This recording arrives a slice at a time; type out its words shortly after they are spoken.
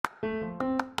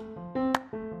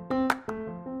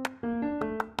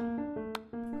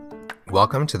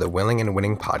Welcome to the Willing and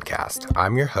Winning podcast.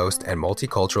 I'm your host and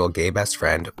multicultural gay best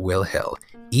friend, Will Hill.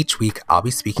 Each week, I'll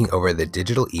be speaking over the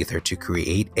digital ether to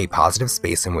create a positive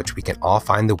space in which we can all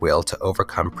find the will to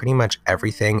overcome pretty much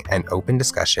everything and open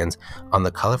discussions on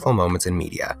the colorful moments in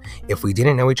media. If we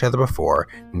didn't know each other before,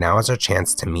 now is our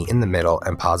chance to meet in the middle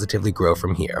and positively grow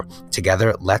from here.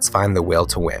 Together, let's find the will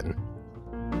to win.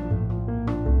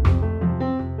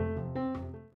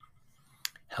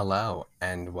 Hello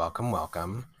and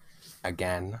welcome.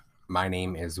 Again, my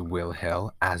name is Will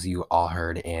Hill, as you all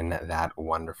heard in that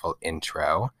wonderful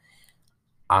intro.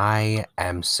 I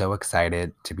am so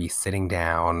excited to be sitting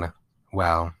down.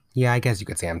 Well, yeah, I guess you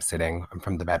could say I'm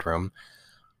from the bedroom.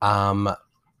 I'm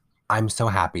so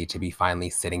happy to be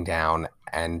finally sitting down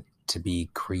and to be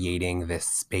creating this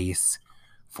space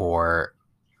for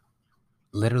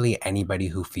literally anybody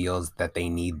who feels that they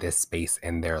need this space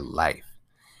in their life.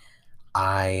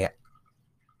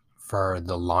 For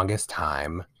the longest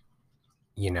time,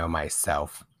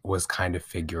 myself was kind of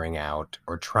figuring out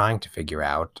or trying to figure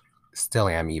out, still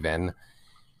am even,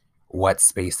 what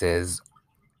spaces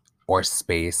or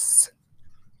space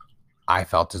I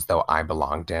felt as though I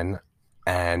belonged in.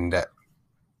 And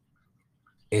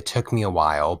it took me a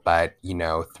while, but,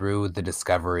 through the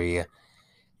discovery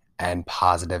and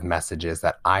positive messages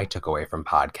that I took away from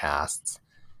podcasts,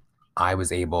 I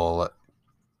was able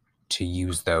to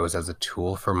use those as a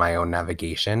tool for my own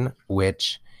navigation,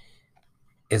 which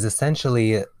is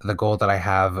essentially the goal that I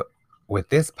have with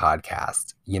this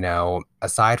podcast.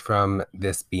 Aside from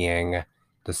this being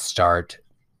the start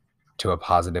to a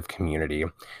positive community,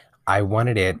 I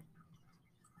wanted it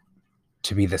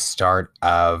to be the start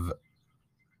of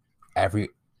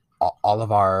all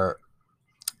of our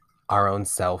own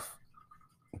self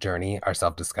journey, our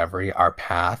self-discovery, our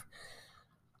path.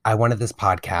 I wanted this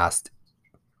podcast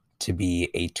to be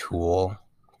a tool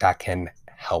that can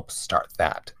help start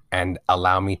that and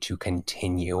allow me to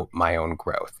continue my own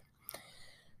growth.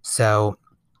 So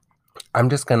I'm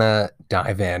just gonna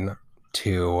dive in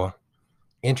to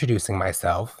introducing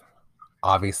myself.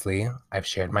 Obviously, I've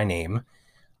shared my name.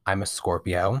 I'm a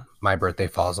Scorpio. My birthday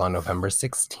falls on November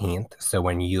 16th. So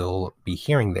when you'll be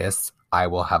hearing this, I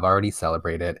will have already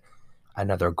celebrated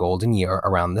another golden year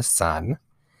around the sun.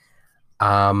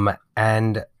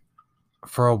 And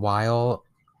for a while,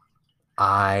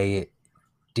 I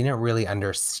didn't really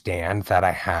understand that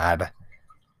I had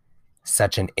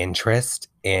such an interest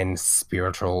in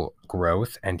spiritual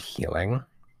growth and healing.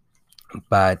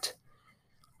 But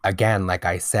again, like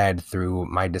I said, through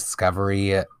my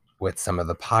discovery with some of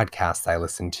the podcasts I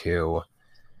listened to,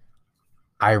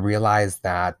 I realized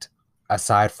that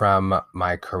aside from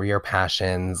my career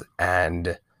passions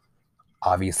and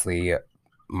obviously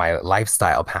my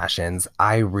lifestyle passions,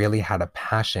 I really had a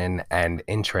passion and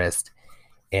interest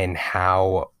in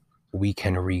how we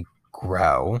can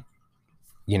regrow,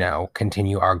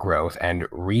 continue our growth and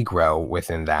regrow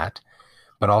within that,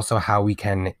 but also how we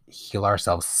can heal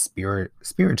ourselves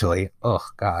spiritually. Oh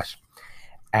gosh.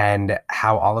 And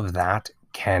how all of that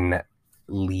can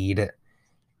lead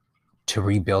to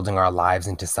rebuilding our lives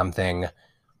into something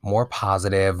more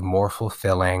positive, more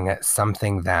fulfilling,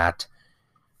 something that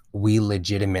we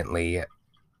legitimately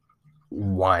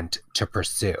want to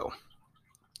pursue.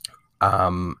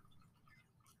 And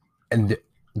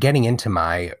getting into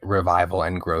my revival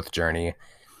and growth journey,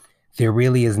 there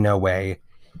really is no way.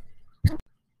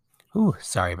 Ooh,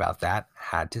 sorry about that.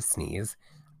 Had to sneeze.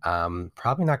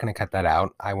 Probably not going to cut that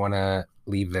out. I want to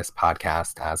leave this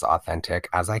podcast as authentic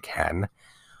as I can.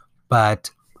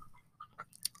 But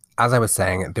as I was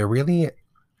saying, there really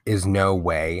is no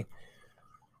way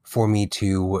for me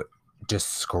to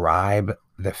describe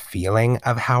the feeling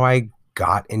of how I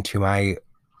got into my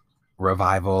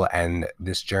revival and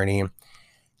this journey.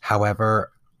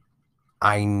 However,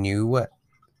 I knew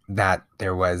that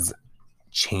there was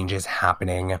changes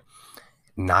happening,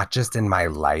 not just in my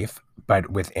life,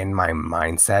 but within my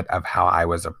mindset of how I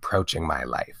was approaching my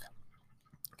life.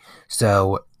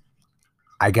 So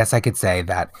I guess I could say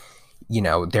that,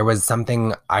 there was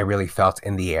something I really felt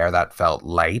in the air that felt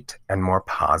light and more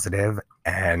positive,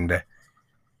 and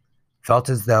felt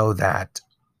as though that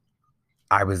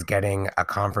I was getting a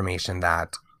confirmation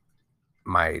that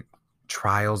my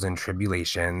trials and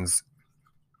tribulations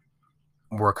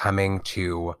were coming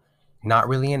to not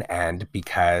really an end,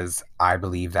 because I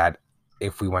believe that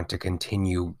if we want to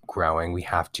continue growing, we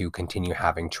have to continue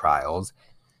having trials.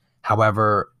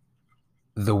 However,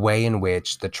 the way in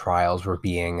which the trials were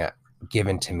being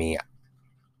given to me,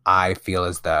 I feel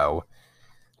as though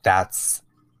that's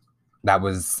that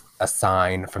was a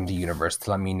sign from the universe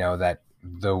to let me know that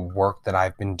the work that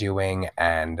I've been doing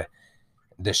and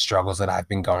the struggles that I've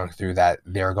been going through, that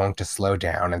they're going to slow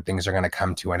down and things are going to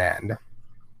come to an end.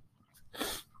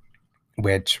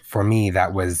 Which for me,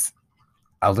 that was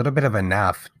a little bit of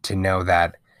enough to know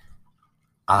that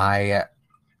I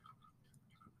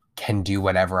can do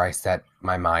whatever I set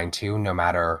my mind to, no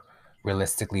matter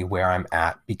realistically where I'm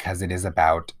at, because it is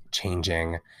about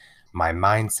changing my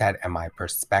mindset and my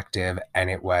perspective.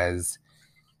 And it was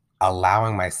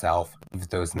allowing myself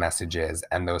those messages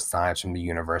and those signs from the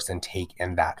universe and take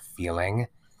in that feeling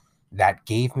that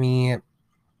gave me,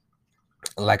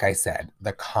 like I said,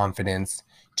 the confidence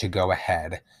to go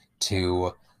ahead,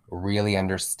 to really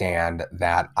understand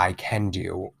that I can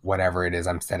do whatever it is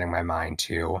I'm setting my mind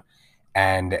to.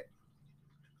 And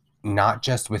not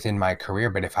just within my career,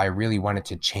 but if I really wanted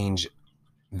to change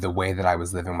the way that I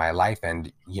was living my life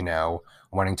and,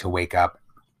 wanting to wake up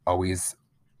always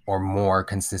or more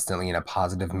consistently in a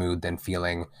positive mood than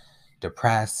feeling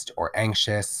depressed or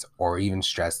anxious or even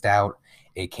stressed out,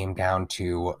 it came down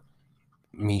to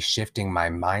me shifting my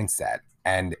mindset.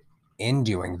 And in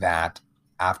doing that,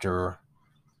 after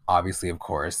obviously, of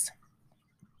course,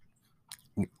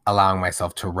 allowing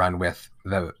myself to run with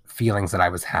the feelings that I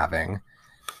was having,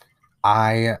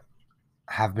 I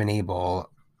have been able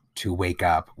to wake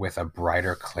up with a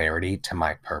brighter clarity to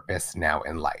my purpose now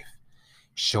in life.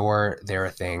 Sure, there are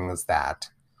things that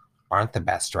aren't the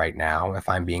best right now, if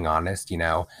I'm being honest.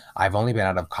 I've only been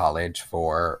out of college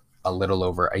for a little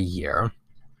over a year,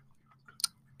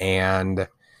 and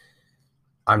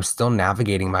I'm still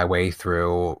navigating my way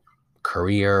through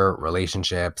career,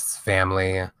 relationships,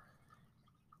 family,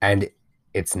 and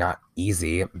it's not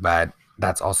easy, but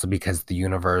that's also because the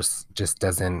universe just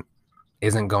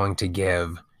isn't going to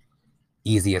give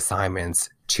easy assignments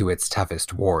to its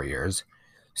toughest warriors.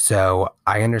 So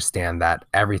I understand that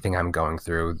everything I'm going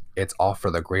through, it's all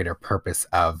for the greater purpose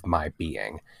of my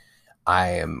being. I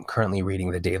am currently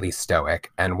reading the Daily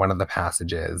Stoic, and one of the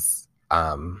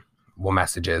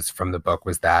messages from the book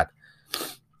was that,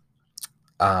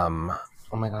 oh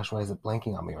my gosh, why is it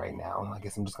blanking on me right now? I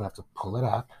guess I'm just gonna have to pull it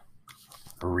up,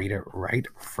 read it right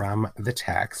from the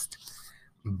text.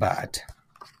 But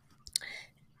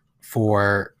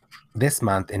for this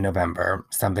month in November,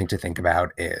 something to think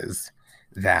about is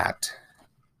that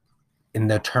in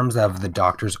the terms of the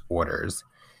doctor's orders,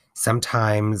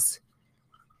 sometimes,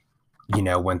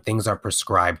 when things are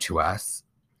prescribed to us,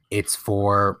 it's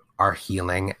for our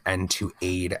healing and to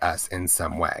aid us in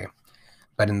some way.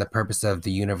 But in the purpose of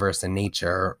the universe and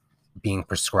nature being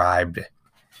prescribed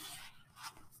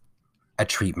a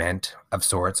treatment of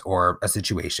sorts or a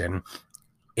situation,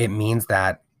 it means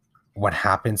that what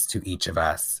happens to each of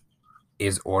us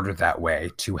is ordered that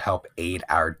way to help aid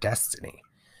our destiny.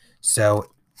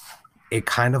 So it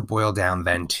kind of boiled down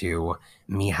then to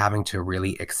me having to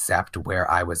really accept where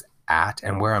I was at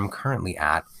and where I'm currently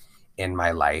at in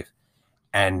my life,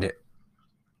 and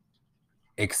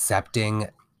accepting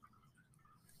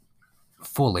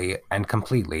fully and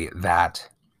completely that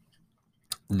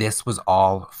this was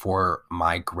all for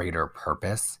my greater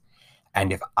purpose.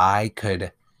 And if I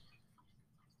could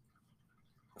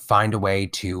find a way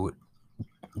to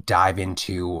dive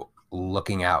into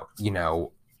looking out,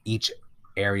 each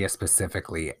area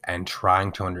specifically and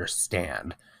trying to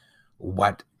understand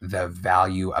what the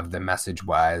value of the message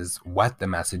was, what the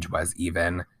message was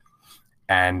even.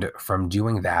 And from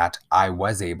doing that, I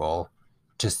was able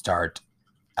to start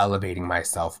elevating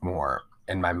myself more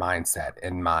in my mindset,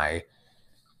 in my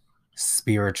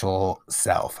spiritual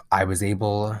self. I was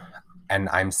able, and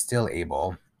I'm still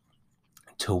able,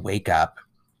 to wake up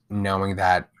knowing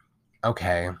that,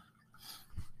 okay,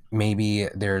 maybe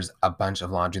there's a bunch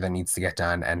of laundry that needs to get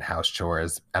done and house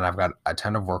chores, and I've got a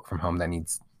ton of work from home that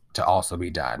needs to also be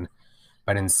done.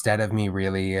 But instead of me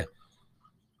really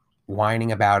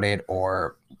whining about it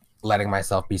or letting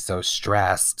myself be so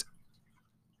stressed,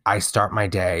 I start my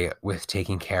day with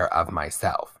taking care of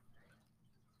myself.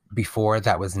 Before,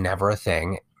 that was never a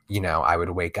thing. I would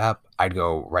wake up, I'd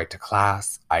go right to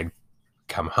class, I'd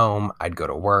come home, I'd go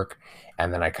to work,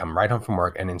 and then I'd come right home from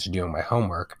work and into doing my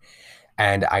homework.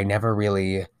 And I never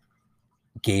really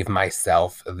gave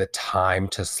myself the time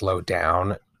to slow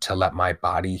down, to let my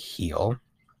body heal.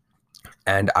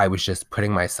 And I was just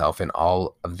putting myself in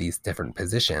all of these different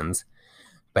positions.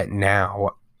 But now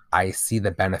I see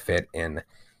the benefit in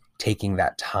taking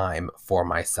that time for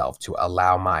myself to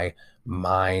allow my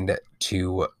mind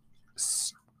to,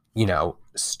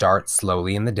 start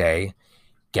slowly in the day,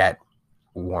 get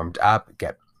warmed up,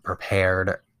 get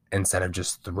prepared, instead of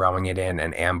just throwing it in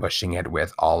and ambushing it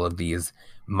with all of these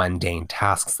mundane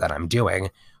tasks that I'm doing,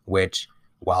 which,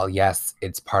 while yes,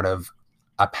 it's part of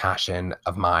a passion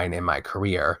of mine in my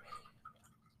career,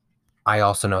 I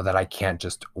also know that I can't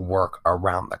just work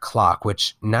around the clock,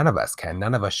 which none of us can.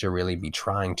 None of us should really be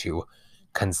trying to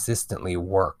consistently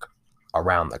work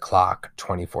around the clock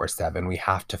 24/7. We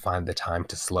have to find the time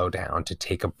to slow down, to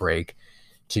take a break,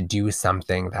 to do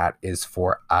something that is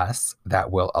for us,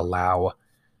 that will allow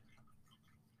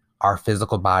our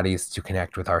physical bodies to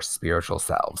connect with our spiritual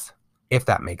selves, if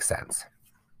that makes sense.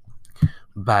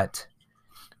 But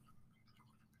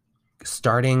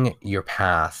starting your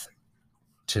path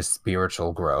to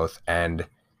spiritual growth and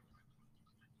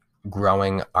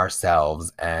growing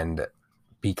ourselves and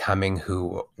becoming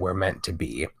who we're meant to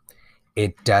be,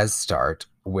 it does start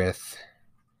with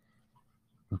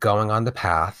going on the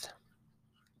path,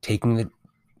 taking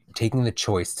the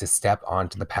choice to step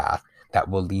onto the path that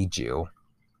will lead you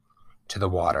to the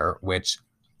water, which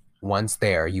once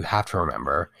there, you have to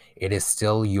remember it is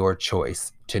still your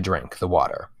choice to drink the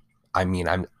water. I mean,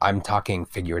 I'm talking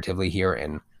figuratively here,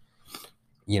 and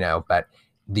but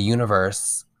the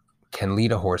universe can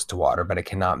lead a horse to water, but it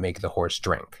cannot make the horse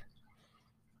drink.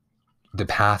 The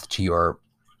path to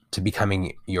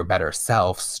becoming your better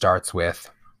self starts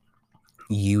with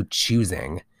you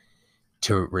choosing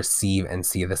to receive and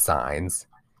see the signs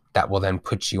that will then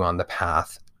put you on the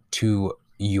path to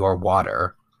your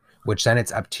water, which then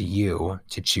it's up to you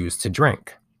to choose to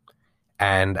drink.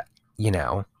 And,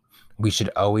 we should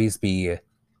always be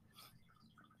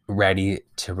ready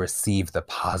to receive the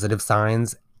positive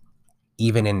signs,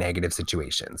 even in negative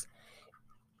situations.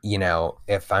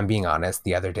 If I'm being honest,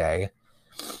 the other day,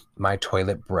 my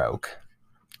toilet broke,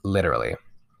 literally.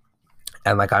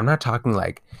 And I'm not talking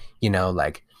like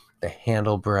the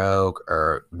handle broke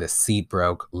or the seat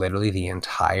broke. Literally the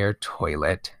entire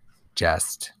toilet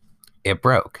it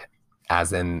broke.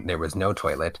 As in there was no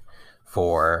toilet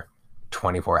for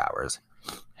 24 hours.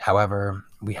 However,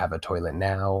 we have a toilet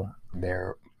now.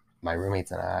 My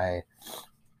roommates and I,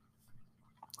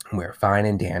 we're fine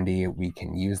and dandy. We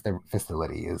can use the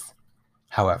facilities.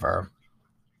 However,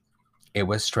 it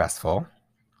was stressful,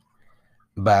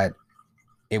 but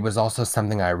it was also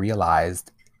something I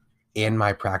realized in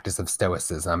my practice of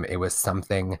Stoicism. It was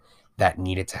something that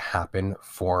needed to happen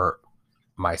for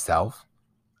myself.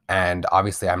 And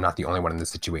obviously, I'm not the only one in this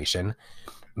situation,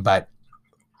 but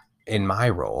in my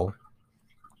role,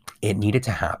 it needed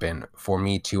to happen for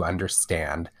me to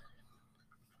understand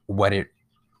what it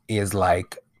is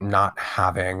like not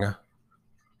having,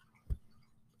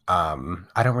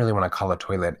 I don't really want to call a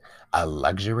toilet a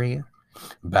luxury,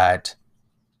 but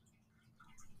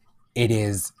it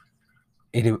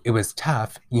was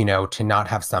tough, to not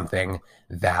have something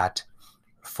that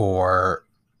for,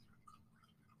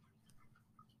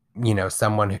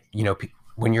 someone,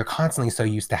 when you're constantly so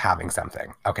used to having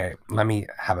something. Okay, let me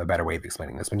have a better way of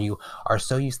explaining this. When you are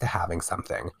so used to having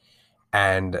something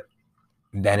and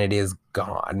then it is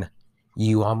gone,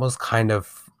 you almost kind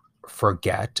of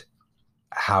forget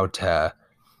how to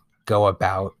go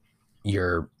about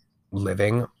your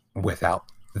living without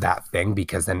that thing,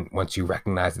 because then once you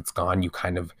recognize it's gone, you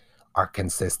kind of are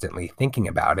consistently thinking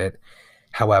about it.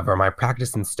 However, my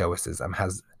practice in Stoicism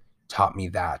has taught me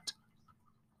that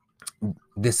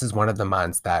this is one of the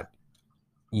months that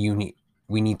we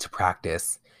need to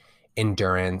practice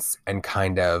endurance and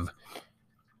kind of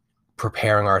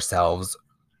preparing ourselves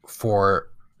for,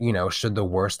 should the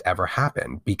worst ever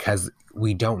happen, because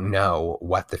we don't know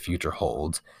what the future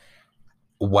holds,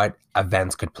 what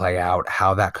events could play out,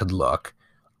 how that could look.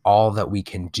 All that we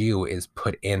can do is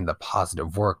put in the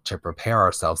positive work to prepare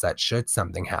ourselves that should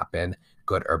something happen,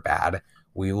 good or bad,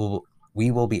 we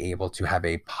will be able to have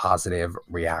a positive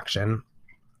reaction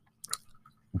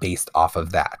based off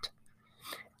of that.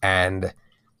 And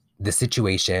the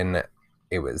situation,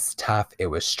 it was tough, it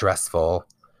was stressful,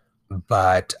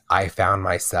 but I found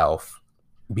myself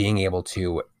being able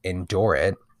to endure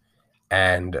it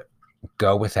and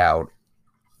go without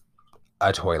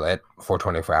a toilet for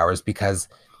 24 hours, because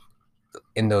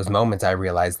in those moments I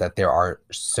realized that there are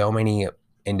so many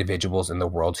individuals in the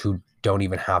world who don't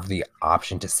even have the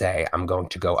option to say, I'm going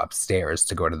to go upstairs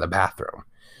to go to the bathroom.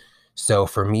 So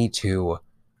for me to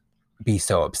be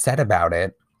so upset about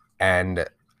it and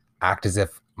act as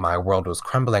if my world was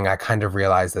crumbling, I kind of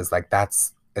realized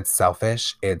it's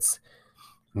selfish. It's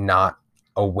not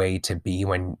a way to be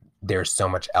when there's so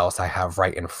much else I have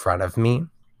right in front of me.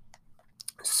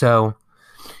 So,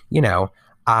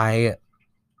 I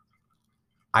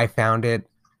found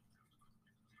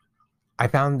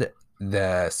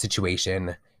the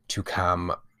situation to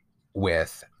come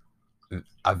with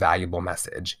a valuable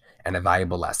message and a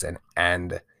valuable lesson.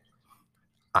 And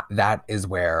that is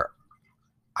where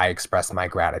I express my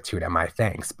gratitude and my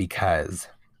thanks, because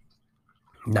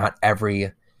not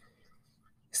every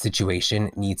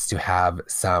situation needs to have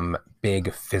some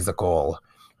big physical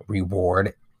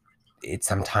reward. It's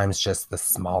sometimes just the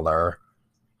smaller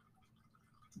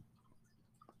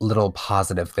little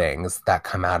positive things that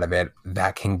come out of it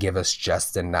that can give us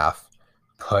just enough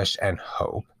push and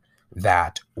hope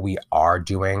that we are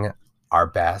doing our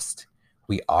best.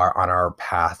 We are on our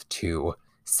path to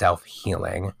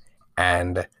self-healing,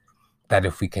 and that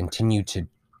if we continue to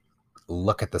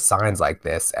look at the signs like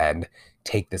this and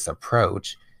take this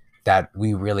approach, that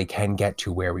we really can get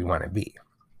to where we want to be.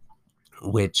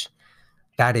 Which,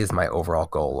 that is my overall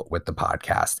goal with the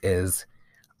podcast, is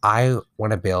I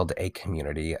want to build a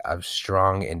community of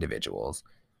strong individuals.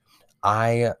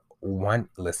 I want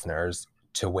listeners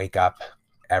to wake up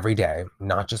every day,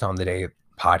 not just on the day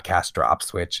podcast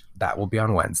drops, which that will be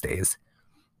on Wednesdays,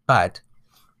 but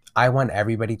I want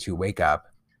everybody to wake up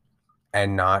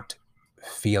and not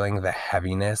feeling the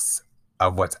heaviness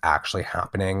of what's actually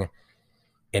happening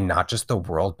in not just the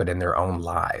world, but in their own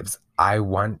lives. I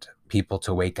want people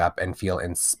to wake up and feel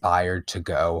inspired to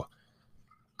go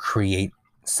create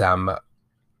some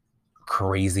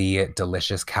crazy,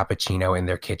 delicious cappuccino in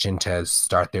their kitchen to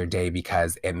start their day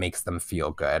because it makes them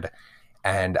feel good.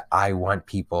 And I want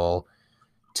people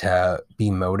to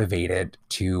be motivated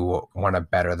to want to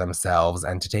better themselves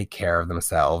and to take care of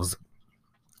themselves,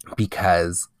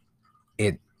 because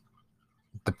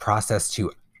the process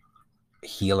to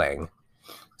healing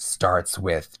starts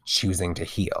with choosing to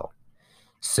heal.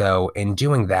 So in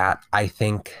doing that, I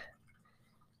think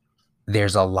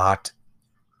there's a lot.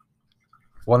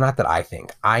 Well, not that I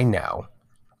think, I know,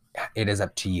 it is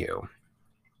up to you,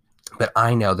 but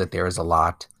I know that there is a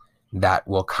lot that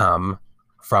will come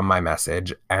from my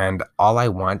message, and all I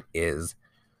want is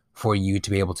for you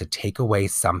to be able to take away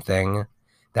something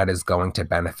that is going to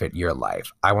benefit your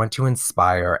life. I want to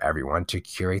inspire everyone to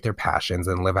curate their passions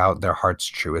and live out their heart's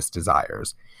truest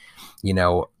desires. You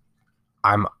know,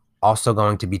 I'm also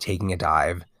going to be taking a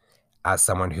dive as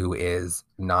someone who is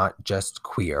not just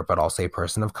queer, but also a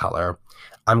person of color.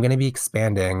 I'm going to be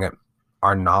expanding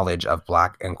our knowledge of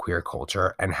Black and queer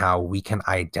culture and how we can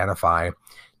identify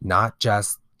not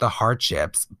just the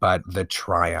hardships, but the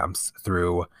triumphs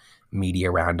through media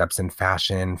roundups in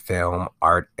fashion, film,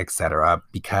 art, etc.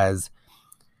 Because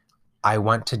I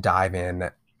want to dive in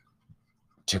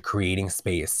to creating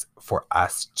space for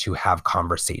us to have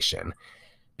conversation,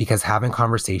 because having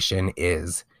conversation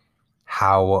is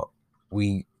how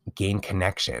we gain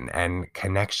connection, and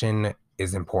connection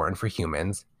is important for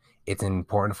humans. It's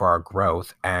important for our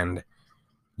growth. And,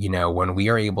 you know, when we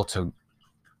are able to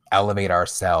elevate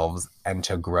ourselves and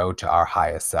to grow to our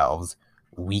highest selves,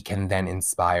 we can then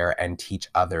inspire and teach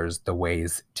others the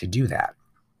ways to do that.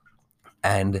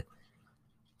 And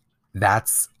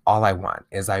that's all I want,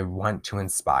 is I want to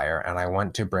inspire and I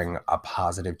want to bring a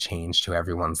positive change to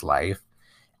everyone's life.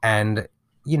 And,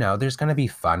 you know, there's going to be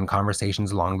fun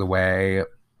conversations along the way.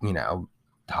 You know,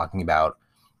 talking about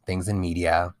things in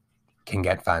media can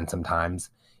get fun sometimes.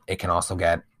 It can also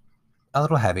get a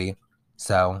little heavy.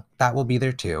 So that will be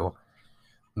there too.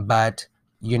 But,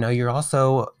 you know, you're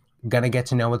also going to get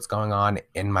to know what's going on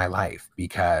in my life,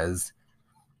 because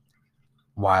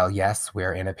while, yes,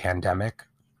 we're in a pandemic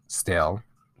still,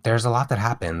 there's a lot that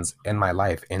happens in my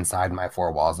life inside my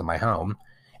four walls of my home.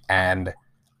 And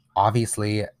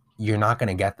obviously, you're not going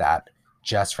to get that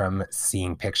just from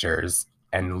seeing pictures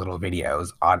and little videos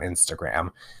on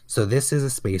Instagram. So this is a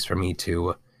space for me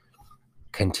to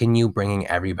continue bringing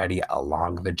everybody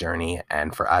along the journey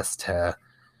and for us to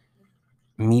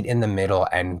meet in the middle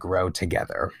and grow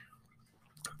together.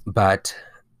 But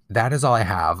that is all I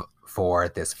have for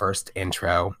this first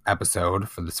intro episode,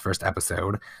 for this first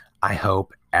episode. I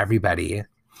hope everybody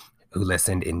who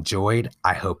listened enjoyed.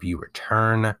 I hope you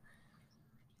return.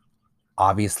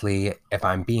 Obviously, if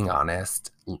I'm being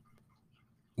honest,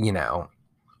 you know,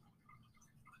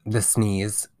 the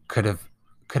sneeze could have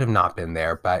not been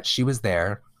there, but she was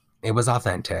there. It was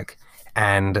authentic.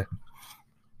 And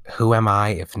who am I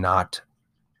if not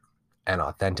an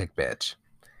authentic bitch?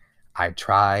 I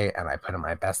try and I put in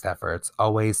my best efforts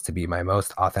always to be my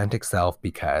most authentic self,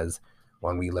 because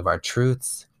when we live our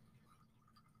truths,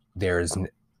 it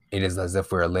is as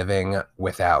if we're living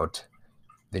without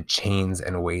the chains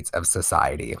and weights of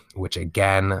society, which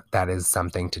again, that is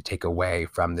something to take away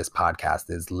from this podcast,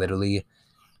 is literally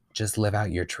just live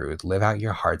out your truth, live out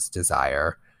your heart's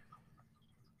desire.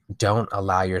 Don't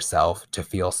allow yourself to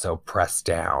feel so pressed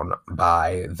down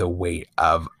by the weight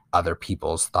of other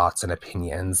people's thoughts and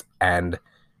opinions, and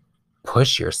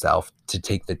push yourself to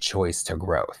take the choice to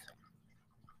growth.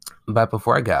 But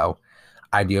before I go,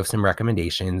 I do have some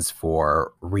recommendations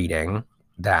for reading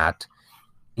that,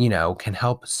 can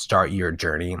help start your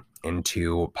journey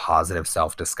into positive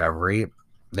self-discovery.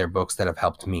 They're books that have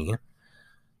helped me.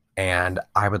 And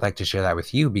I would like to share that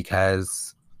with you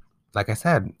because, like I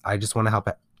said, I just want to help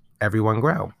everyone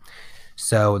grow.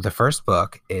 So the first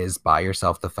book is Buy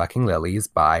Yourself the Fucking Lilies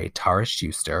by Tara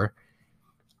Schuster.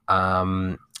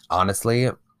 Honestly,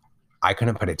 I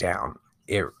couldn't put it down.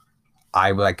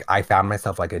 I found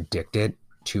myself like addicted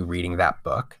to reading that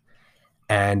book,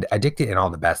 and addicted in all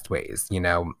the best ways.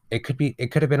 It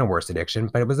could have been a worse addiction,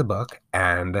 but it was a book,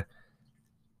 and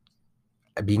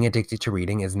being addicted to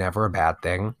reading is never a bad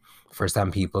thing. For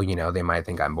some people, they might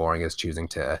think I'm boring as choosing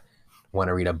to want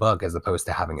to read a book as opposed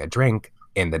to having a drink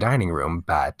in the dining room,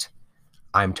 but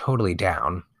I'm totally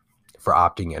down for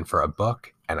opting in for a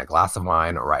book and a glass of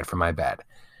wine right from my bed.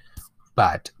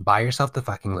 But Buy Yourself the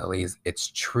Fucking Lilies, it's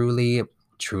truly,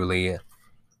 truly,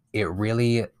 it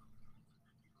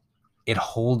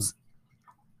holds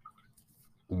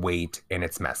weight in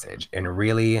its message and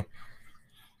really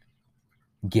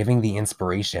giving the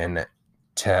inspiration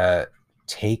to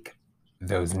take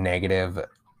those negative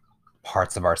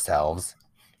parts of ourselves,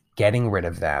 getting rid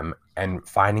of them, and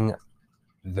finding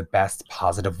the best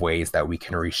positive ways that we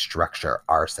can restructure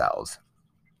ourselves.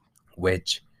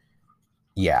 Which,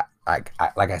 yeah,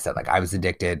 like I said, like I was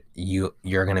addicted.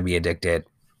 You're gonna be addicted.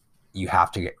 You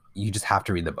just have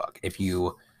to read the book. If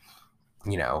you're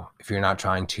not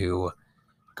trying to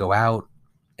go out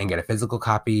and get a physical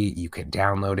copy, you can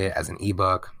download it as an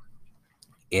ebook.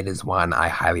 It is one I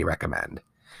highly recommend.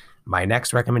 My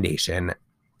next recommendation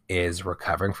is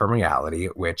Recovering from Reality,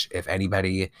 which, if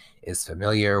anybody is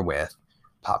familiar with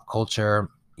pop culture,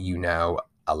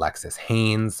 Alexis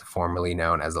Haynes, formerly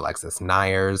known as Alexis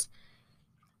Nyers.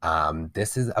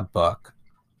 This is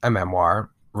a memoir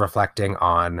reflecting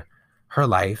on her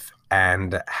life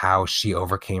and how she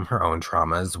overcame her own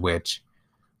traumas, which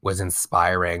was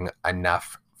inspiring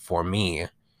enough for me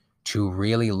to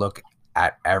really look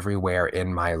at everywhere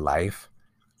in my life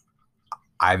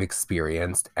I've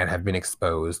experienced and have been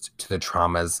exposed to the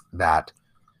traumas that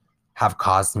have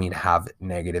caused me to have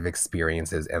negative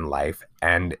experiences in life.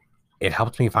 And it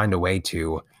helped me find a way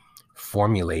to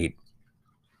formulate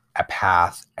a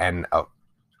path and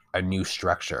a new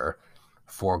structure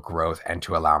for growth and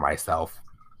to allow myself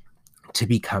to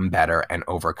become better and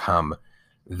overcome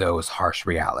those harsh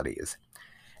realities.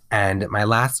 And my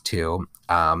last two,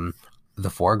 The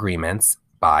Four Agreements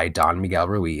by Don Miguel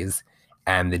Ruiz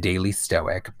and The Daily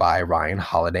Stoic by Ryan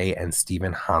Holiday and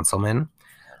Stephen Hanselman.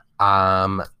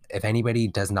 If anybody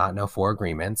does not know Four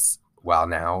Agreements, well,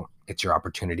 now it's your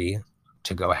opportunity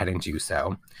to go ahead and do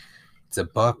so. It's a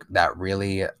book that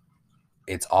really,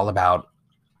 it's all about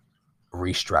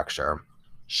restructure,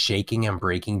 shaking and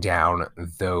breaking down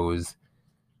those,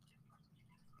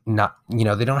 not, they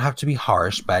don't have to be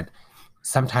harsh, but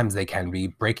sometimes they can be,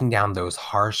 breaking down those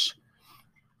harsh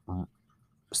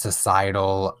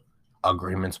societal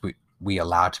agreements we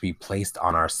allow to be placed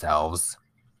on ourselves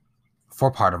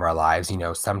for part of our lives.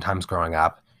 Sometimes growing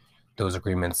up, those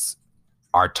agreements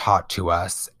are taught to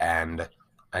us, and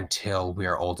until we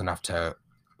are old enough to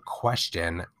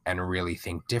question and really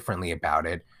think differently about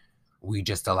it, we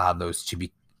just allow those to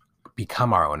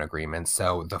become our own agreements.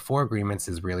 So the Four Agreements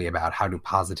is really about how to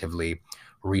positively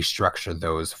restructure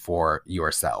those for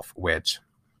yourself, which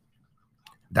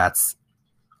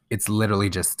it's literally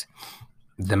just,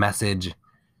 the message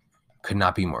could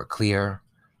not be more clear,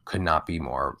 could not be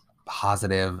more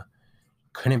positive,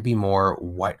 couldn't be more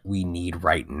what we need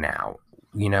right now.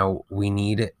 We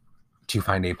need to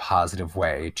find a positive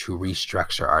way to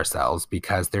restructure ourselves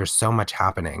because there's so much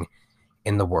happening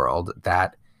in the world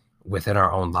that within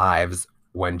our own lives,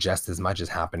 when just as much is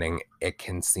happening, it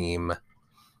can seem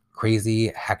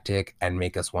crazy, hectic, and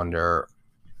make us wonder,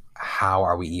 how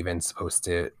are we even supposed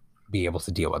to be able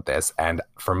to deal with this? And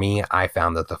for me, I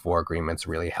found that the Four Agreements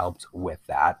really helped with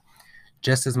that,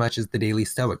 just as much as the Daily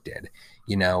Stoic did.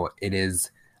 It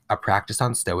is a practice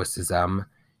on stoicism.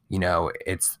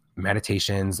 It's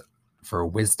meditations for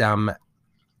wisdom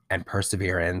and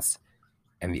perseverance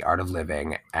and the art of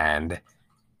living. And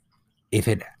if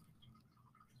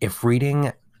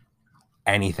reading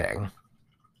anything,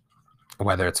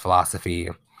 whether it's philosophy,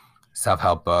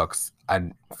 self-help books, a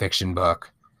fiction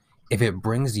book, if it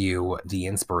brings you the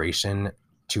inspiration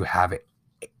to have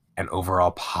an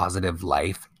overall positive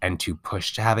life and to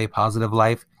push to have a positive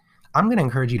life, I'm going to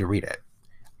encourage you to read it.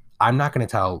 I'm not going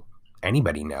to tell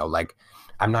anybody no. Like,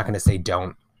 I'm not going to say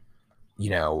don't,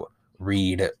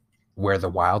 read Where the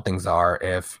Wild Things Are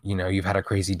if, you've had a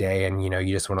crazy day and,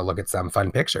 you just want to look at some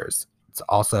fun pictures. It's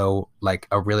also like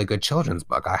a really good children's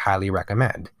book. I highly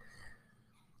recommend.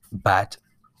 But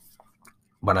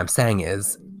what I'm saying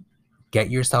is get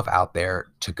yourself out there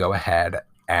to go ahead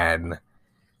and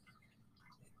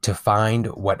to find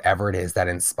whatever it is that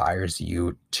inspires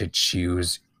you to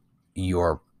choose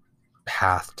your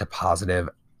path to positive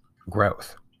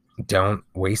growth. Don't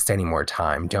waste any more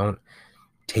time. Don't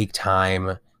take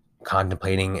time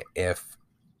contemplating if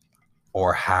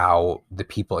or how the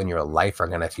people in your life are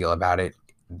going to feel about it.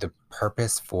 The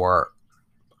purpose for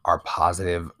our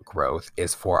positive growth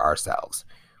is for ourselves.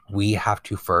 We have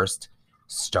to first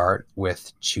start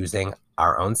with choosing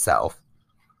our own self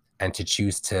and to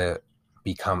choose to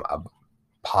become a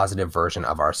positive version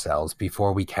of ourselves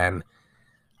before we can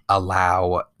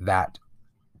allow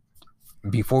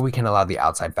the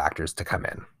outside factors to come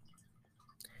in.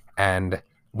 And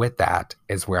with that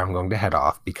is where I'm going to head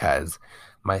off because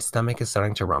my stomach is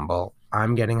starting to rumble.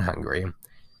 I'm getting hungry.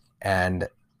 And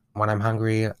when I'm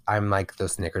hungry, I'm like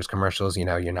those Snickers commercials, you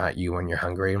know, you're not you when you're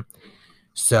hungry.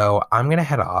 So I'm going to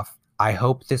head off. I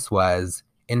hope this was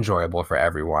enjoyable for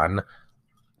everyone.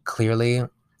 Clearly,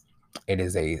 it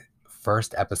is a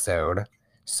first episode,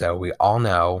 so we all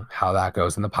know how that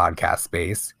goes in the podcast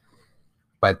space.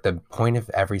 But the point of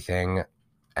everything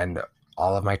and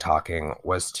all of my talking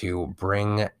was to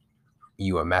bring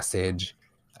you a message,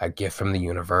 a gift from the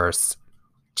universe,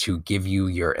 to give you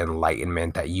your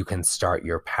enlightenment that you can start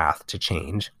your path to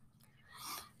change.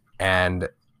 And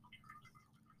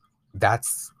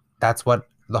that's what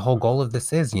the whole goal of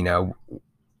this is. You know,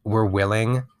 we're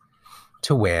willing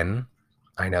to win.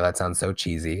 I know that sounds so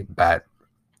cheesy, but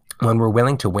when we're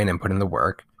willing to win and put in the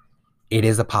work, it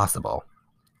is a possible.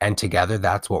 And together,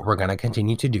 that's what we're going to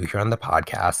continue to do here on the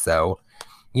podcast. So,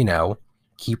 you know,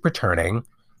 keep returning,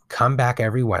 come back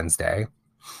every Wednesday,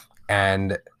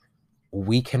 and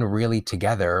we can really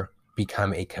together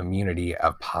become a community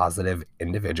of positive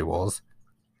individuals.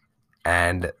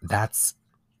 And that's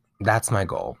my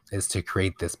goal, is to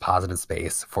create this positive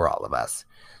space for all of us.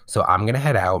 So I'm going to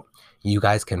head out. You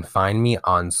guys can find me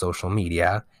on social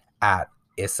media at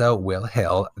Issa Will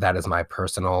Hill. That is my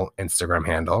personal Instagram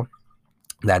handle.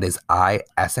 That is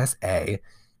ISSAWILLHILL.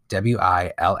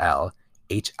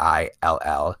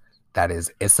 That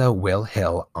is Issa Will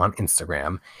Hill on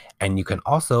Instagram. And you can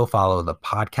also follow the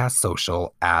podcast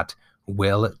social at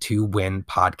Will to Win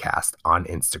Podcast on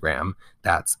Instagram.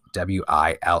 That's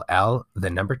WILL, the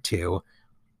number 2,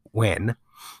 Win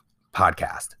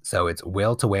Podcast. So it's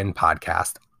Will to Win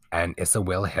Podcast and Issa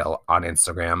Will Hill on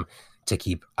Instagram to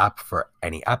keep up for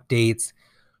any updates,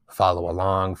 follow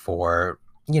along for,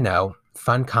 you know,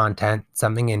 fun content,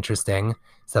 something interesting,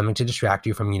 something to distract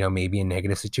you from, you know, maybe a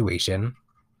negative situation.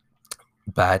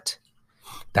 But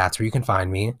that's where you can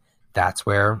find me. That's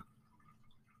where,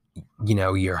 you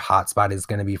know, your hotspot is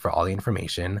going to be for all the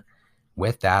information.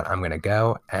 With that, I'm going to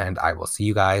go and I will see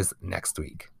you guys next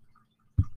week.